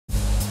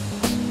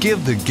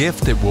Give the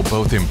gift that will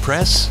both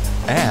impress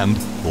and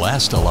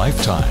last a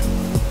lifetime.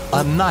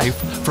 A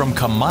knife from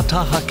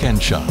Kamata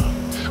Hakensha.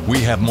 We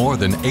have more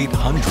than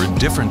 800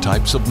 different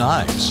types of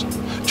knives.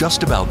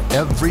 Just about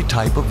every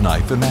type of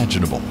knife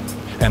imaginable.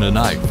 And a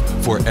knife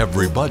for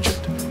every budget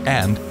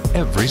and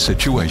every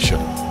situation.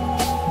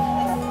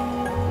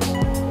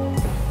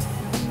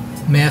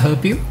 May I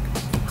help you?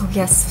 Oh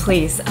yes,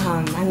 please.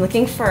 I'm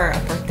looking for a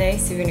birthday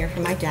souvenir for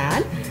my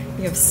dad.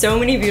 You have so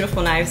many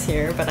beautiful knives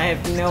here, but I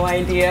have no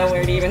idea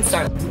where to even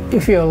start.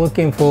 If you're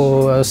looking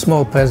for a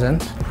small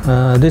present,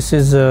 this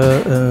is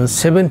a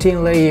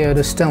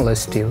 17-layered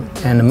stainless steel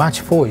and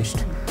much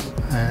polished,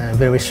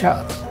 very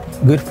sharp.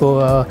 Good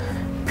for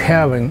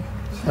pairing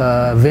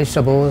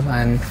vegetables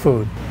and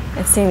food.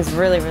 It seems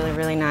really, really,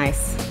 really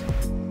nice.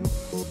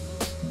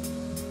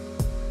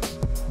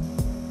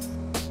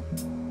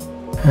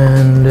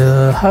 And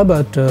how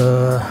about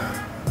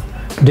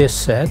this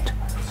set?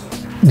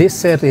 This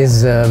set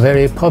is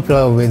very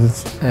popular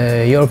with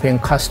European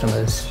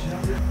customers.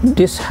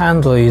 This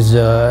handle is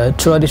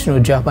traditional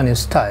Japanese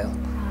style,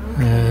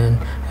 and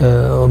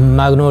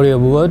magnolia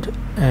wood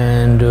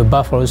and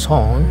buffalo's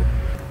horn.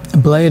 The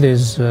blade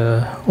is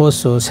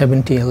also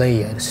 17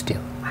 layered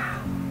steel.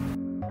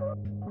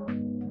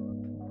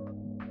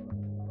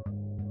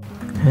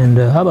 And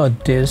how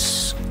about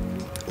this?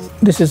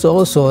 This is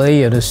also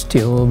layered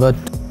steel, but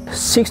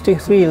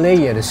 63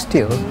 layered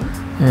steel,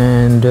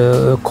 and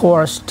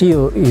core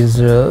steel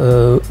is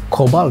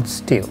cobalt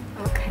steel.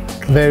 Okay.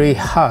 Very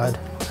hard,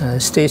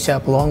 stays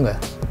sharp longer.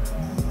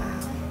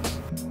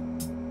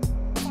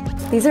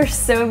 These are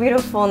so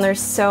beautiful and there's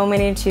so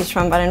many to choose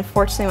from, but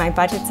unfortunately my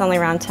budget's only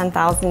around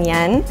 10,000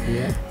 yen.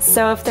 Yeah.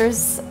 So if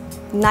there's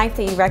a knife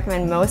that you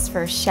recommend most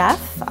for a chef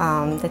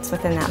that's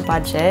within that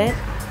budget.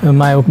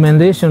 My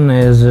recommendation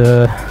is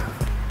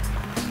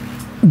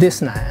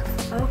this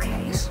knife. Okay.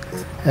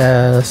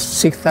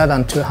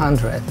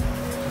 6,200.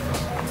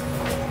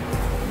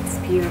 It's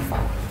beautiful.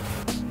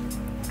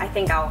 I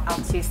think I'll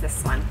choose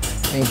this one.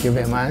 Thank you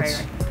very much.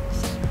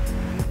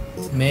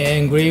 May I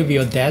engrave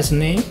your dad's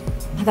name?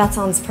 That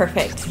sounds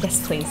perfect.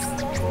 Yes, please.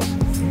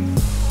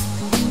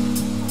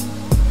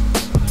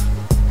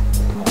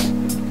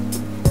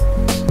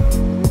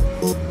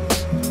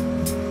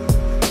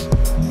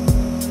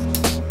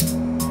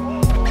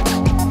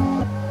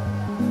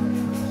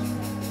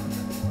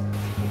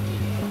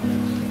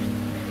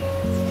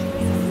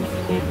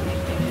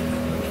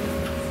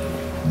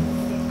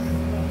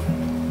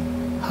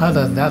 How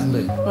does that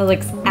look? Well, it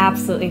looks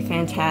absolutely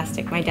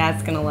fantastic. My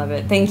dad's gonna love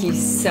it. Thank you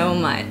so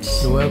much.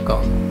 You're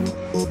welcome.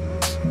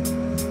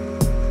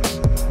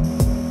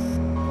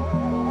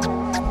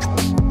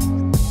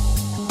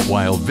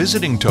 While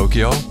visiting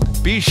Tokyo,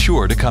 be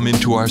sure to come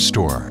into our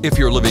store. If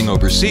you're living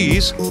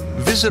overseas,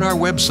 visit our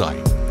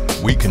website.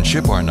 We can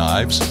ship our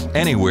knives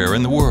anywhere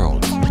in the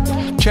world.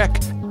 Check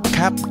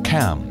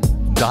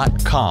capcam.com.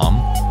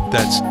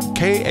 That's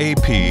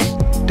KAP-KAM.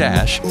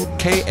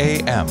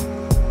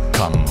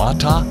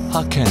 Kamata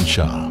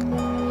Hakensha.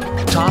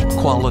 Top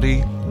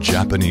quality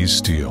Japanese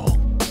steel.